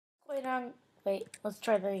going on? Wait, let's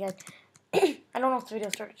try that again. I don't know if the video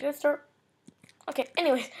started. Did it start? Okay,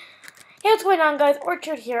 anyways. Hey, what's going on, guys?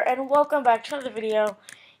 Orchard here, and welcome back to another video.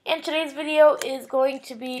 And today's video is going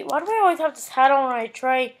to be... Why do I always have this hat on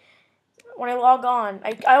when I log on?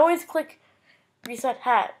 I always click reset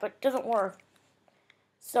hat, but it doesn't work.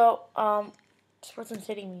 So, this person's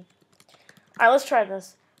hitting me. Alright, let's try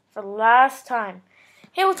this for the last time.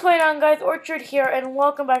 Hey, what's going on, guys? Orchard here, and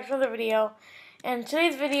welcome back to another video. And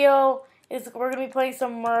today's video is we're going to be playing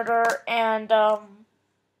some murder, and,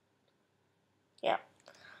 yeah.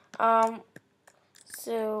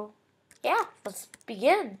 So, yeah, let's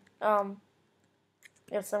begin.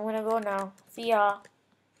 Yes, I'm going to go now. See ya.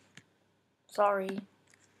 Sorry.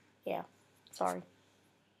 Yeah, sorry.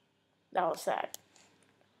 That was sad.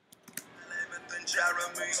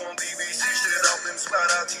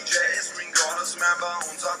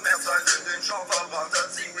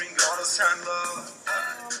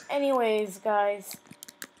 Anyways, guys,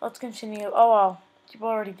 let's continue. Oh well, people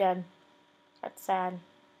are already dead. That's sad.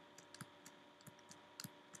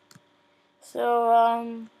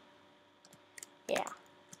 So, yeah.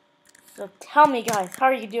 So tell me, guys, how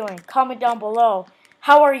are you doing? Comment down below.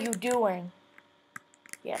 How are you doing?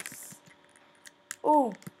 Yes.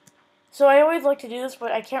 Ooh. So I always like to do this,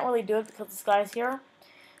 but I can't really do it because this guy's here.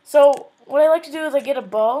 So what I like to do is I get a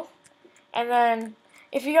bow, and then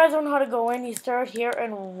if you guys don't know how to go in, you start here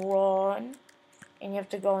and run, and you have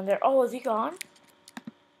to go in there. Oh, is he gone?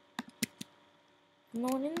 No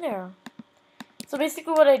one in there. So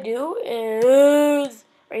basically what I do is...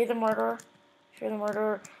 Are you the murderer? If you're the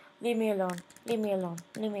murderer, leave me alone. Leave me alone.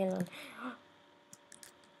 Leave me alone.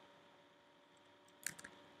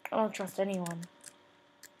 I don't trust anyone.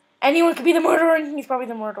 Anyone could be the murderer, and he's probably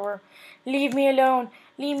the murderer. Leave me alone.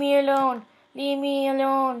 Leave me alone. Leave me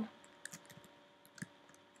alone.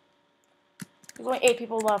 There's only 8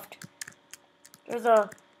 people left. There's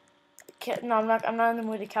a... No, I'm not in the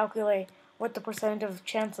mood to calculate what the percentage of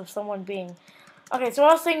chance of someone being. Okay, so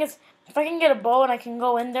what I was saying is, if I can get a bow and I can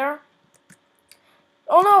go in there...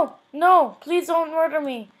 Oh no! No! Please don't murder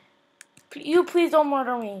me! You please don't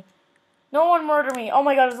murder me! No one murder me! Oh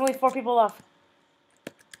my god, there's only 4 people left.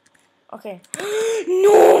 Okay.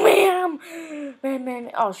 No, ma'am!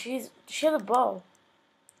 Man. Oh, she has a bow.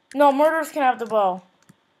 No, murderers can have the bow.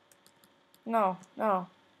 No. I'm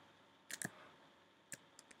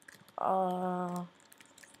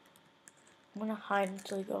gonna hide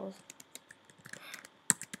until he goes.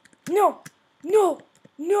 No!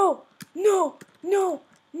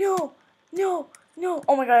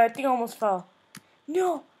 Oh my god, I think I almost fell.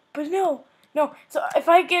 No. So if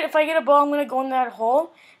I get a bow, I'm gonna go in that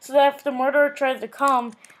hole, so that if the murderer tries to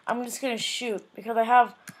come, I'm just gonna shoot because I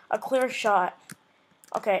have a clear shot.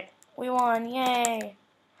 Okay, we won, yay!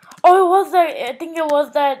 Oh, it was that. I think it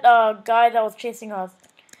was that guy that was chasing us.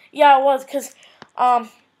 Yeah, it was, cause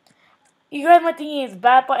you guys might think he's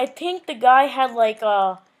bad, but I think the guy had like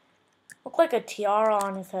looked like a tiara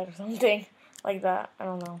on his head or something like that. I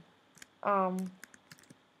don't know.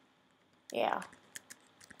 Yeah.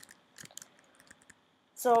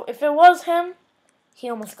 So, if it was him, he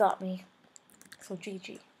almost got me. So,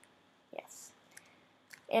 GG. Yes.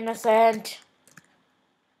 Innocent.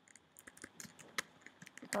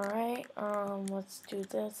 Alright, let's do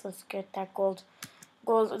this. Let's get that gold.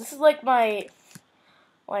 This is like my,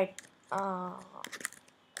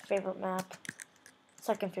 favorite map.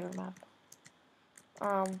 Second favorite map.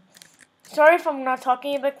 Sorry if I'm not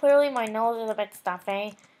talking a bit clearly. My nose is a bit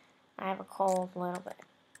stuffy. I have a cold a little bit.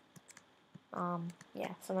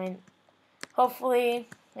 Yeah, so hopefully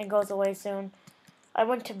it goes away soon. I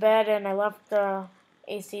went to bed and I left the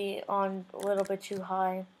AC on a little bit too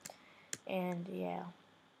high, and yeah.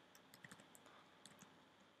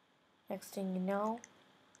 Next thing you know,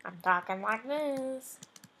 I'm talking like this.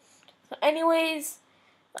 So anyways,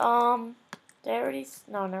 did I already?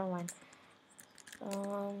 No, never mind.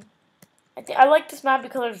 I like this map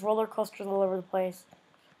because there's roller coasters all over the place.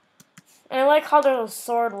 And I like how there's a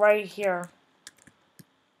sword right here.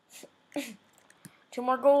 2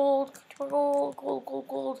 more gold. Gold.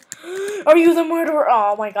 Are you the murderer?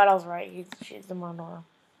 Oh my god, I was right. She's the murderer.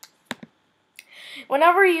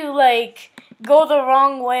 Whenever you, go the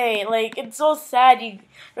wrong way, it's so sad.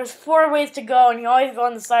 There's 4 ways to go, and you always go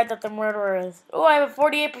on the side that the murderer is. Oh, I have a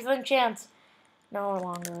 48% chance. No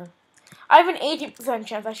longer. I have an 80%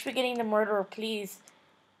 chance. I should be getting the murderer, please.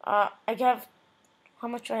 I have... How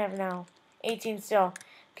much do I have now? 18 still.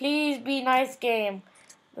 Please be nice, game.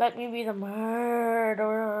 Let me be the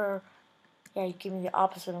murderer. Yeah, you give me the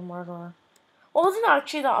opposite of murderer. Well, isn't it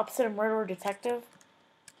actually the opposite of murderer, detective?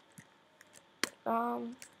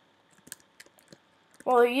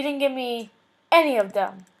 Well, you didn't give me any of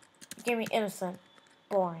them. You gave me innocent.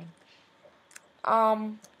 Boring.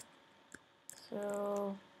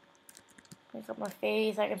 So make up my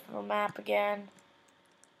face. I can put a map again.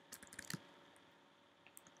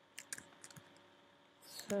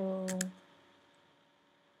 So let's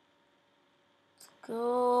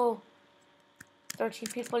go. 13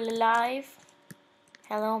 people alive.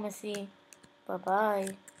 Hello, Missy. Bye-bye.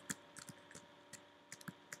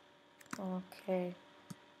 Okay.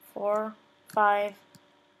 4, 5.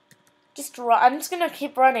 Just run. I'm just gonna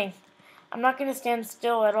keep running. I'm not gonna stand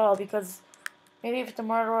still at all because maybe if the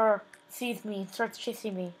murderer sees me, starts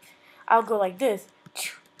chasing me, I'll go like this.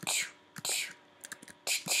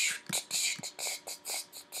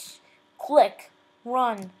 Click.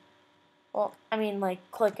 Run. Well, I mean like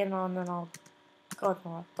click and on, then I'll go with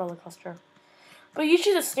my roller coaster. But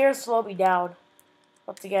usually the stairs slow me down.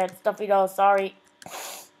 Once again, stuffy doll, sorry.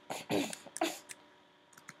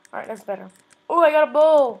 Alright, that's better. Oh, I got a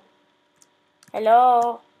bow.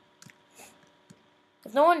 Hello.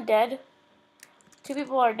 Is no one dead? 2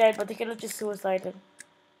 people are dead, but they could have just suicided.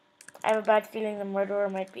 I have a bad feeling the murderer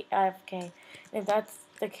might be AFK. And if that's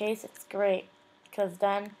the case, it's great. Because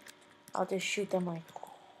then, I'll just shoot them like...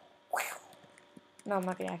 No, I'm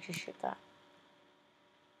not going to actually shoot that.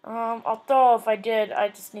 I'll throw if I did. I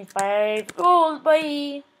just need 5 gold.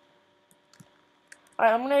 Bye.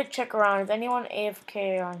 Alright, I'm going to check around. Is anyone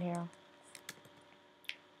AFK around here?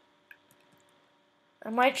 I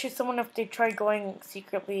might shoot someone if they try going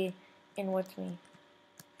secretly in with me.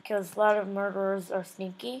 Because a lot of murderers are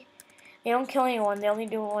sneaky. They don't kill anyone. They only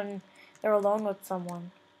do it when they're alone with someone.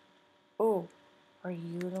 Ooh. Are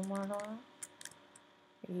you the murderer?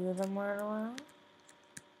 Are you the murderer?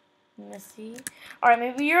 Missy? Alright,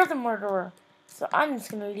 maybe you're the murderer. So I'm just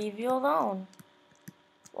gonna leave you alone.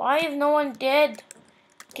 Why is no one dead?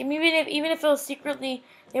 Okay, maybe even if it was secretly,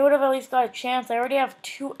 they would have at least got a chance. I already have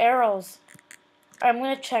 2 arrows. Alright, I'm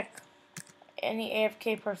gonna check any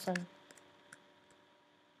AFK person.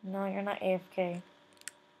 No, you're not AFK.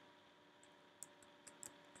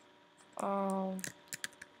 No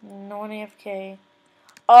one AFK.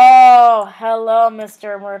 Oh, hello,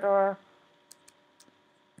 Mr. Murderer.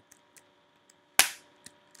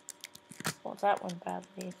 Well, that went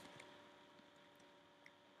badly.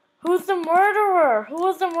 Who's the murderer? Who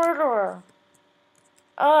was the murderer?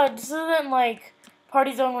 This isn't like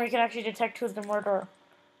Party Zone where you can actually detect who's the murderer.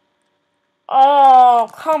 Oh,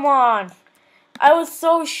 come on. I was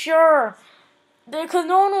so sure. Because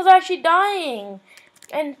no one was actually dying.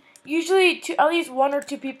 And usually at least 1 or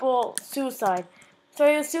 2 people suicide. So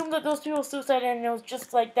I assumed that those people suicided and it was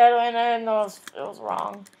just like that, and I didn't know it was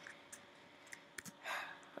wrong.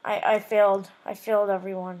 I failed. I failed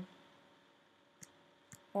everyone.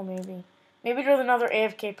 Well, maybe. Maybe there's another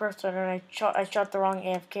AFK person and I shot the wrong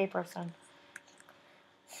AFK person.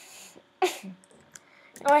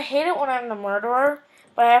 I hate it when I'm the murderer,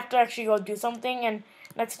 but I have to actually go do something, and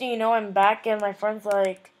next thing you know, I'm back, and my friend's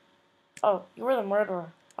like, oh, you were the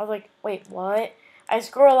murderer. I was like, wait, what? I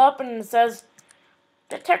scroll up, and it says,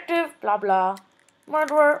 detective, blah, blah,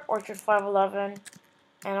 murderer, Orchard 511,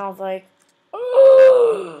 and I was like,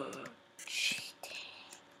 oh, cheating.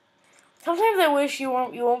 Sometimes I wish you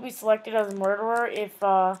won't be selected as a murderer if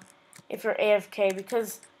you're AFK,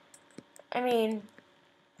 because, I mean,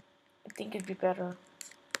 I think it'd be better.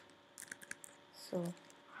 So,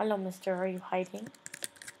 hello, mister. Are you hiding?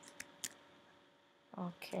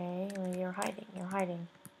 Okay, well, you're hiding. You're hiding.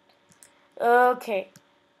 Okay.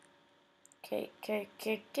 Okay.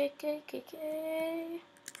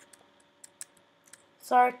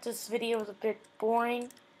 Sorry if this video was a bit boring.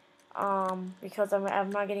 Because I'm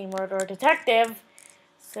not getting murder or detective.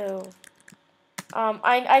 So,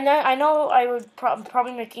 I know I would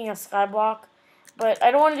probably making a skyblock, but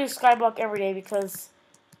I don't want to do skyblock every day because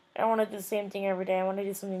I don't want to do the same thing every day. I want to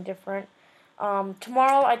do something different.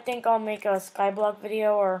 Tomorrow I think I'll make a skyblock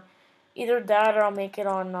video, or either that or I'll make it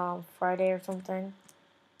on Friday or something.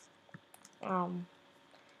 And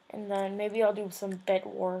then maybe I'll do some Bed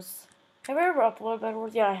Wars. Have I ever uploaded Bed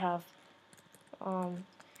Wars? Yeah, I have.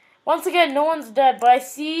 Once again, no one's dead, but I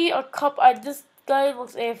see a couple. This guy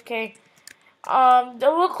looks AFK. It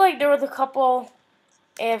looked like there was a couple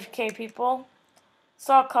AFK people.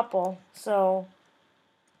 Saw a couple, so.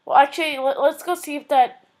 Well, actually, let's go see if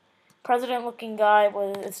that president-looking guy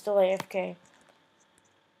is still AFK.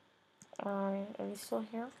 Are you still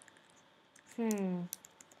here?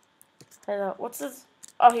 Hello. What's his?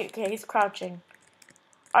 Oh, okay, he's crouching.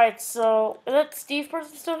 Alright, so is that Steve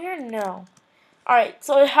person still here? No. Alright,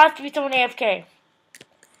 so it has to be someone AFK.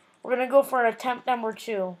 We're gonna go for an attempt number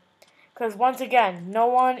 2. Because once again, no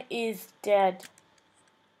one is dead.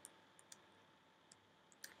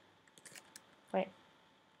 Wait.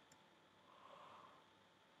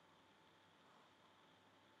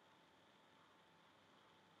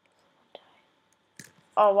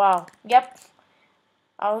 Oh, wow. Yep.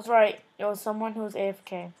 I was right. It was someone who was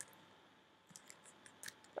AFK.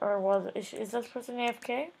 Or was it? Is this person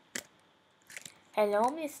AFK? Hello,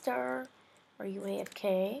 mister. Are you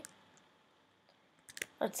AFK?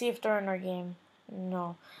 Let's see if they're in our game.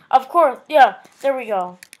 No. Of course. Yeah. There we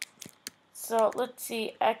go. So, let's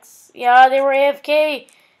see. X. Yeah, they were AFK.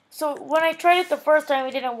 So, when I tried it the first time,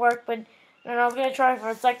 it didn't work. But then I was going to try it for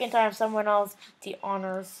a second time. Someone else the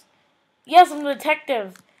honors. Yes, I'm the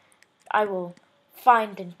detective. I will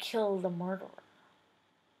find and kill the murderer.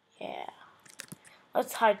 Yeah.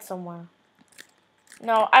 Let's hide somewhere.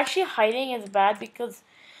 No, actually hiding is bad because,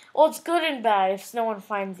 well, it's good and bad if no one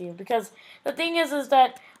finds you. Because the thing is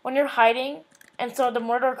that when you're hiding, and so the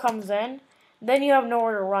murderer comes in, then you have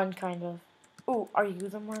nowhere to run, kind of. Ooh, are you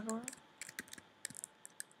the murderer?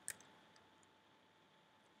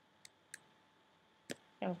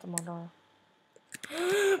 I'm not the murderer.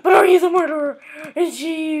 But are you the murderer? It's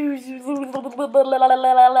you.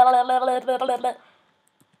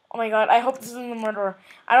 Oh my god, I hope this isn't the murderer.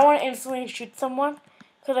 I don't want to instantly shoot someone,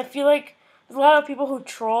 because I feel like there's a lot of people who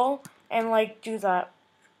troll and, like, do that.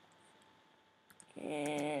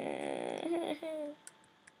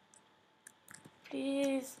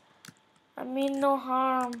 Please. I mean no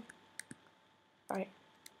harm. Alright.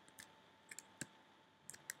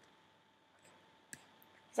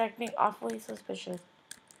 He's acting awfully suspicious.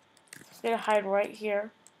 I'm just gonna hide right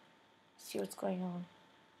here. See what's going on.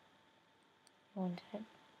 One dead.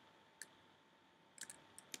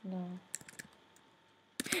 No.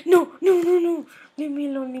 No, no, no, no. Leave me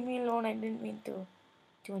alone, leave me alone. I didn't mean to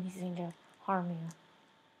do anything to harm you.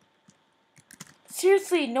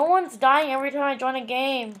 Seriously, no one's dying every time I join a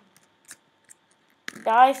game.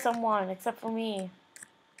 Die someone, except for me.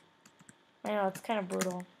 I know, it's kind of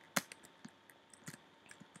brutal.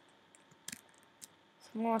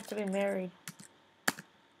 Someone wants to be married.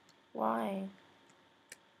 Why?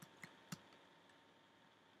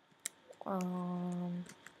 I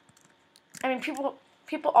mean,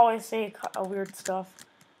 people always say weird stuff.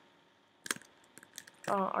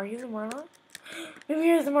 Are you the murderer? Maybe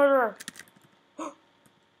you're the murderer.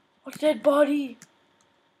 A dead body.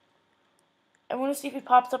 I want to see if he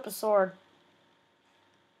pops up a sword.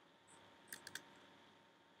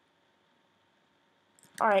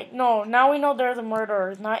 Alright, no, now we know there's a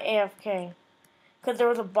murderer, it's not AFK. Because there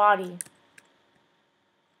was a body.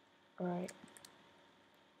 Alright.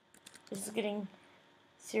 This is getting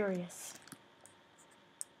serious.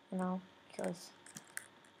 You know, because...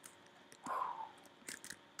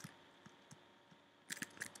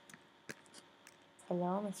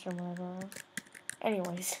 Hello, Mr. Murderer.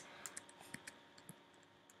 Anyways.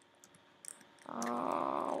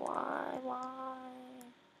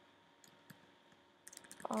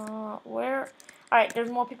 Where? Alright, there's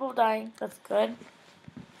more people dying. That's good.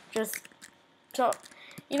 Just, so,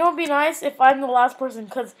 you know, it'd be nice if I'm the last person,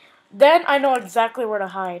 because then I know exactly where to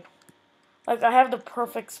hide. Like, I have the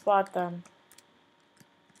perfect spot then.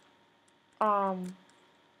 If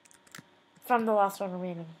I'm the last one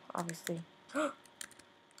remaining, obviously. Who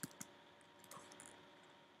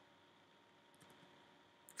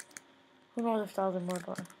knows if that was a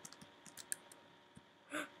murderer?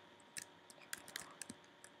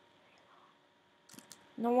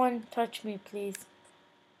 No one touch me, please.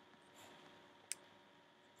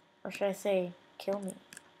 Or should I say, kill me?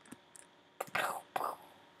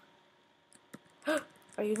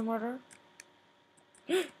 Are you the murderer?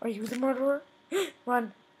 Are you the murderer?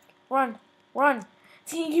 Run. Run. Run.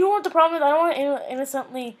 See, you know what the problem is? I don't want to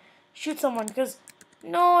innocently shoot someone because,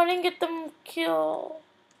 no, I didn't get them killed.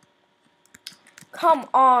 Come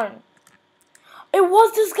on. It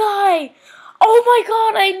was this guy. Oh my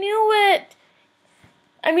god, I knew it.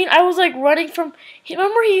 I mean, I was like running from...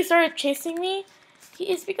 Remember he started chasing me?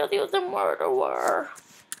 It's because he was a murderer.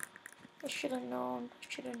 I should have known. I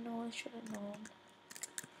should have known. I should have known.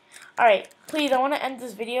 Alright, please, I want to end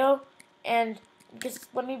this video. And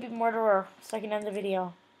just let me be murderer so I can end the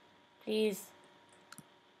video. Please.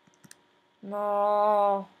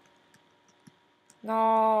 No.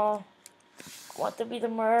 No. I want to be the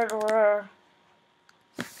murderer.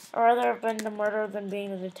 I'd rather have been the murderer than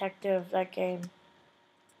being the detective that game.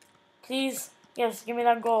 Please. Yes, give me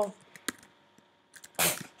that gold.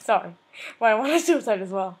 Sorry. But I want to suicide as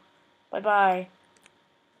well. Bye-bye.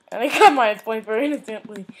 And I got minus points for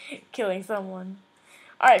innocently killing someone.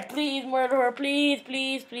 Alright, please, murderer. Please,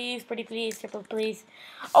 please, please. Pretty please. Triple please.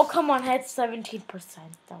 Oh, come on. I had 17%.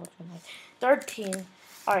 That would be nice. 13.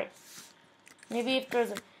 Alright. Maybe if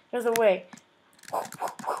there's a way.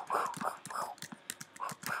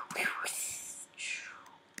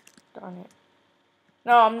 Darn it.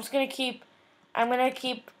 No, I'm gonna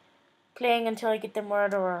keep playing until I get the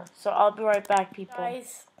murderer. So I'll be right back, people.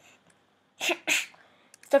 Guys.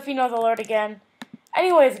 Stuffy knows alert again.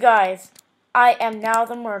 Anyways, guys, I am now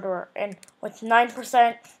the murderer, and with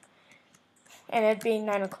 9%, and it being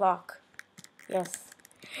 9 o'clock. Yes.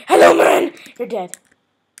 Hello, man! You're dead.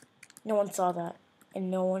 No one saw that, and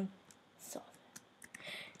no one saw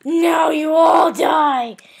that. Now you all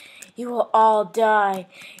die! You will all die.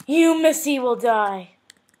 You, Missy, will die.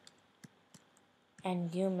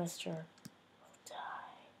 And you, Mr. will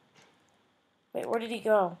die. Wait, where did he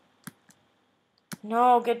go?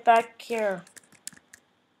 No, get back here.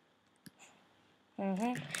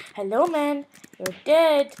 Hello, man. You're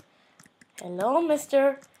dead. Hello,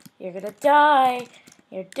 mister. You're gonna die.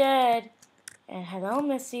 You're dead. And hello,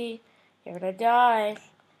 Missy. You're gonna die.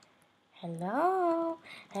 Hello.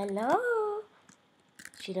 Hello.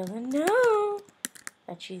 She doesn't know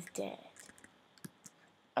that she's dead.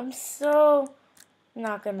 I'm so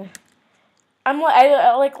not gonna. I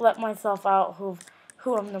like let myself out. Who's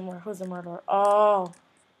the murderer? Oh.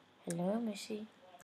 Hello, Missy.